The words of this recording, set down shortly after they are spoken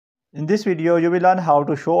In this video, you will learn how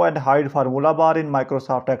to show and hide formula bar in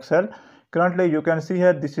Microsoft Excel. Currently, you can see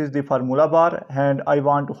here this is the formula bar and I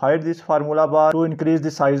want to hide this formula bar to increase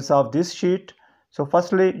the size of this sheet. So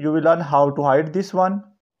firstly, you will learn how to hide this one.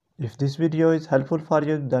 If this video is helpful for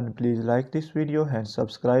you, then please like this video and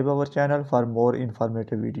subscribe our channel for more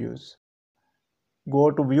informative videos.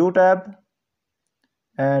 Go to View tab,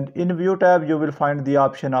 and in View tab you will find the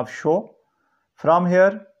option of Show. From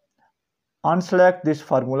here, unselect this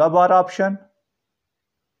formula bar option.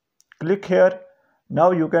 Click here.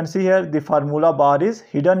 Now you can see here the formula bar is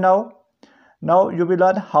hidden now. Now you will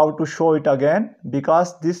learn how to show it again.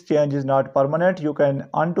 Because this change is not permanent, you can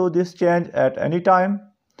undo this change at any time.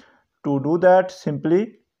 To do that,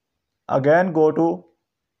 simply again go to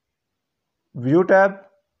View tab,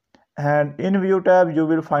 and in View tab you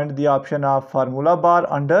will find the option of formula bar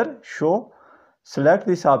under Show. Select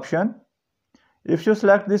this option. If you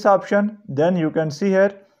select this option, then you can see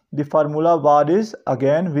here the formula bar is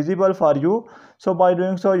again visible for you. So by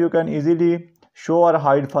doing so, you can easily show or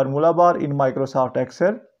hide formula bar in Microsoft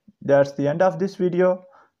Excel. That's the end of this video.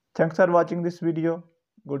 Thanks for watching this video.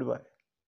 Goodbye.